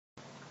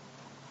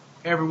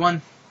Hey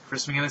everyone,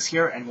 Chris McGinnis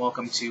here, and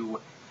welcome to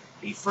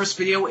the first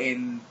video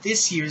in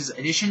this year's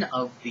edition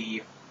of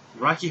the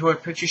Rocky Horror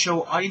Picture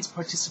Show Audience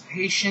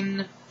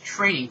Participation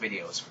Training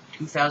Videos for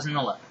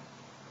 2011.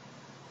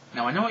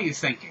 Now, I know what you're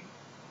thinking.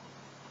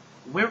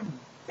 We're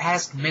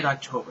past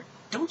mid-October.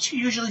 Don't you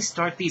usually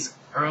start these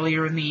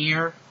earlier in the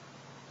year?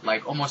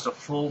 Like almost a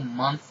full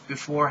month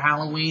before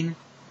Halloween?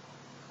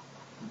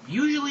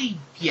 Usually,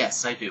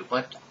 yes, I do,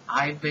 but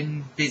I've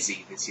been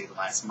busy this year, the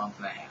last month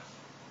and a half.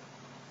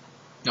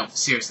 No,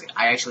 seriously,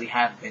 I actually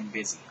have been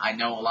busy. I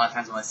know a lot of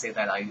times when I say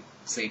that, I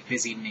say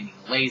busy meaning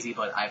lazy,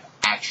 but I've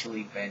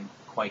actually been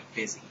quite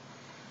busy.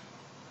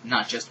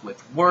 Not just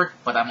with work,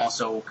 but I'm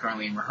also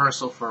currently in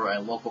rehearsal for a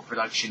local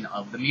production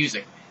of The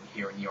Music Man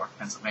here in York,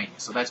 Pennsylvania.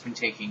 So that's been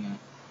taking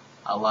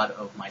a lot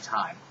of my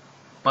time.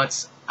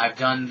 But I've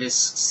done this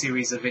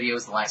series of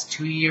videos the last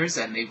 2 years,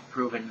 and they've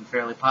proven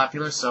fairly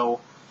popular, so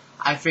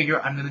I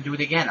figure I'm going to do it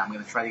again. I'm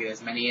going to try to get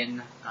as many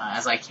in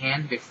as I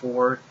can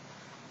before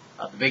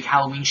the big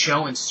Halloween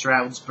show in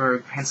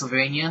Stroudsburg,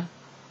 Pennsylvania,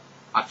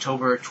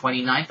 October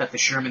 29th at the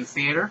Sherman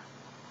Theater.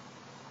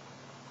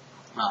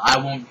 I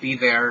won't be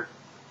there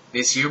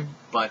this year,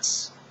 but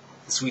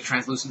the Sweet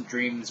Translucent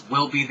Dreams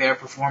will be there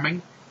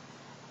performing.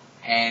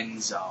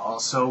 And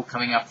also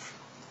coming up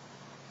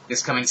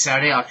this coming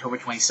Saturday, October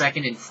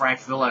 22nd, in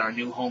Frankville at our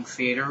new home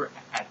theater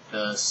at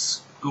the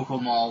Schuylkill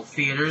Mall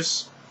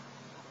Theaters.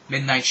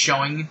 Midnight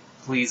showing.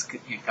 Please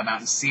come out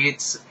and see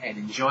it and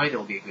enjoy it. It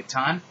will be a good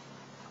time.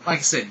 Like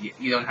I said,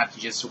 you don't have to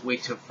just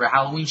wait for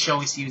Halloween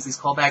showings to use these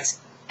callbacks.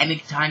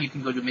 Anytime you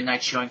can go to a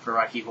midnight showing for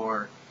Rocky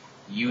Horror,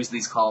 use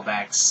these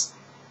callbacks.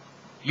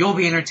 You'll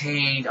be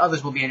entertained,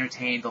 others will be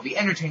entertained, there'll be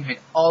entertainment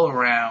all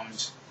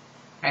around.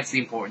 That's the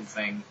important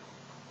thing.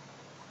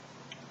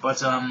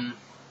 But, I'm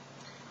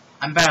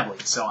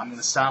babbling, so I'm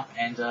gonna stop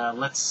and,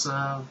 let's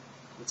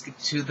get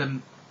to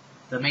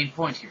the main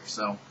point here,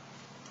 so.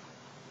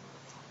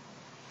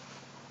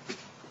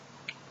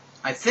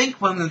 I think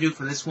what I'm going to do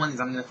for this one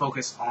is I'm going to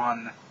focus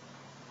on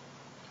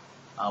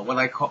what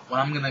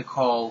I'm going to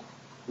call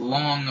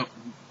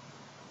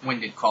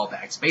long-winded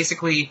callbacks.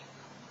 Basically,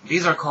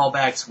 these are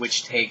callbacks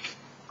which take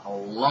a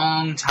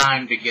long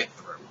time to get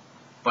through,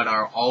 but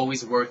are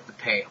always worth the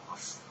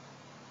payoff.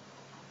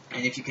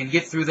 And if you can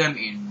get through them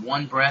in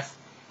one breath,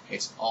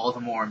 it's all the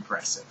more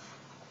impressive.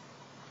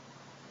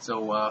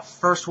 So,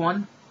 first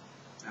one,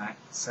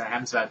 so it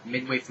happens about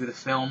midway through the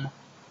film.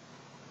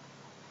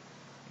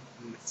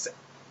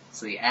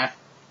 So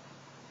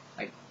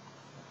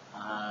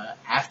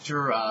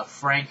after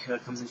Frank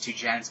comes into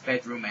Janet's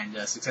bedroom and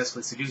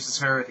successfully seduces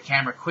her, the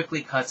camera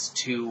quickly cuts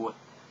to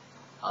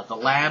the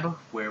lab,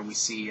 where we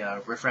see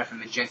Riff Raff and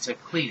Magenta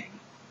cleaning.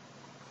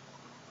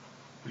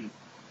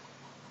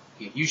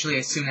 Usually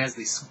as soon as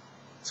the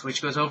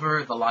switch goes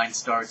over, the line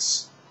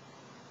starts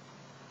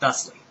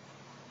thusly.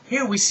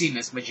 Here we see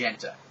Miss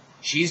Magenta.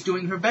 She's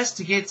doing her best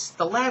to get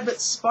the lab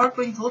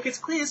sparkling to look its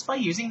cleanest by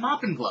using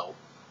Mop and Glow.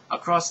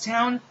 Across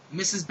town,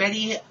 Mrs.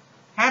 Betty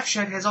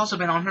Halfshut has also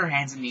been on her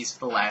hands and knees for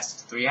the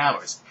last 3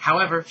 hours.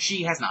 However,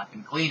 she has not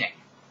been cleaning.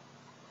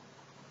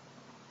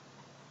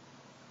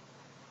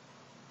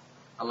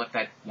 I'll let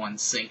that one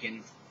sink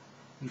in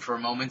for a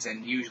moment,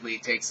 and usually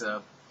it takes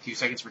a few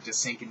seconds for it to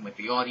sink in with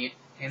the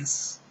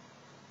audience.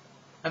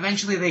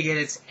 Eventually they get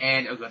it,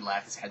 and a good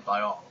laugh is had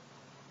by all.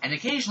 And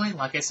occasionally,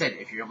 like I said,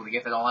 if you're able to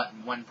get that all out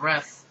in one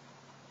breath,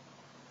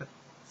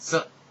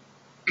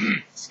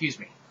 excuse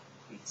me,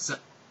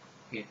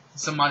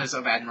 some mothers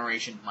of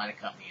admiration might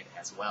accompany it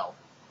as well.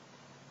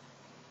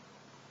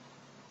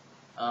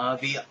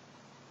 The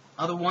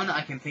other one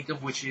I can think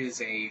of, which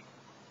is a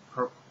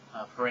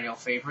perennial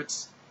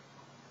favorite,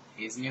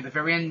 is near the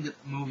very end of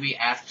the movie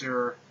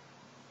after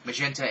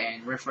Magenta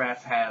and Riff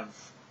Raff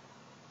have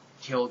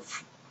killed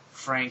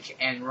Frank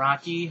and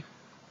Rocky.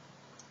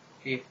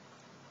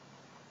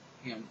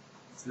 Magenta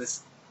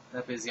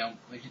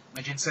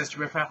says to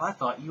Riff Raff, I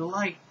thought you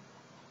liked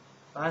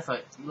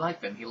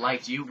them. He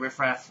liked you. Riff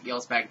Raff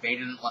yells back,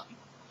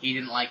 he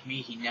didn't like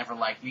me, he never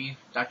liked me.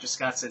 Dr.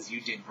 Scott says,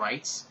 you did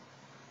right.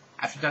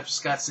 After Dr.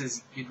 Scott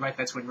says, you did right,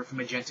 that's when Riff and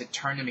Magenta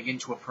turn and begin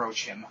to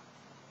approach him.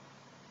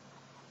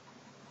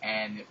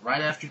 And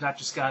right after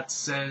Dr. Scott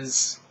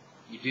says,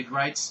 you did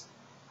right,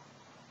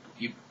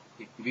 you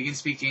begin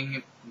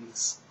speaking,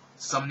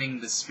 summoning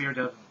the spirit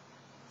of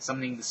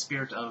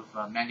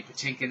Mandy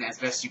Patinkin as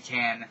best you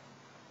can,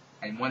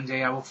 and one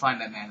day I will find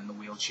that man in the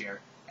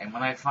wheelchair. And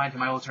when I find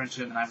him, I will turn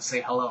to him and I will say,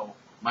 hello,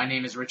 my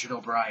name is Richard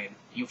O'Brien.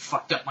 You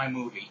fucked up my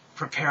movie.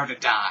 Prepare to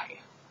die.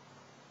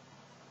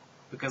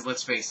 Because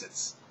let's face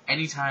it,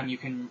 anytime you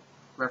can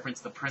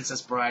reference The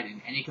Princess Bride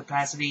in any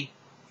capacity,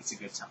 it's a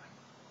good time.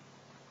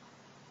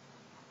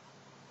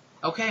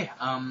 Okay,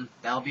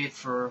 that'll be it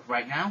for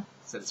right now.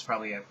 So it's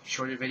probably a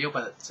shorter video,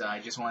 but I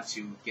just wanted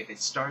to get it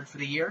started for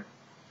the year.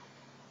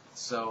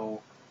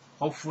 So,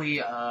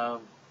 hopefully, I'll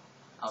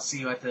see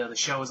you at the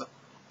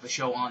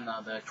show on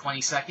the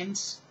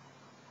 22nd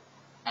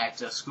at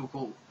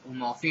Schuylkill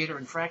Mall Theater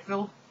in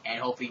Frankville,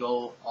 and hopefully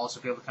you'll also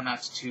be able to come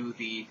out to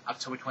the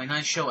October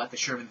 29th show at the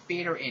Sherman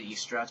Theater in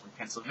East Stroudsburg,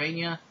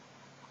 Pennsylvania.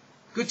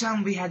 good time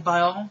will be had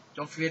by all.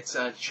 Don't forget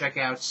to check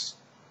out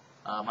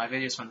my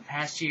videos from the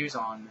past years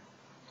on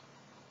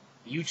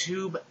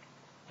YouTube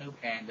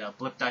and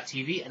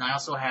blip.tv, and I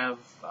also have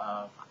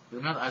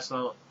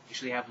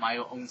actually have my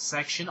own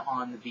section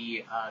on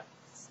the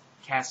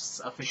Cast's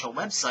official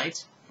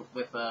website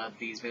with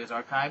these videos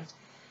archived,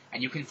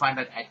 and you can find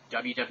that at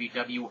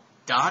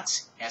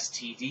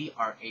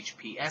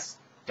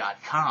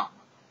www.stdrhps.com.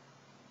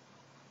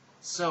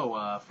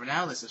 So, for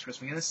now, this is Chris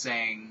McGinnis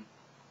saying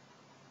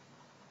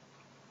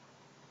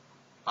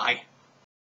bye.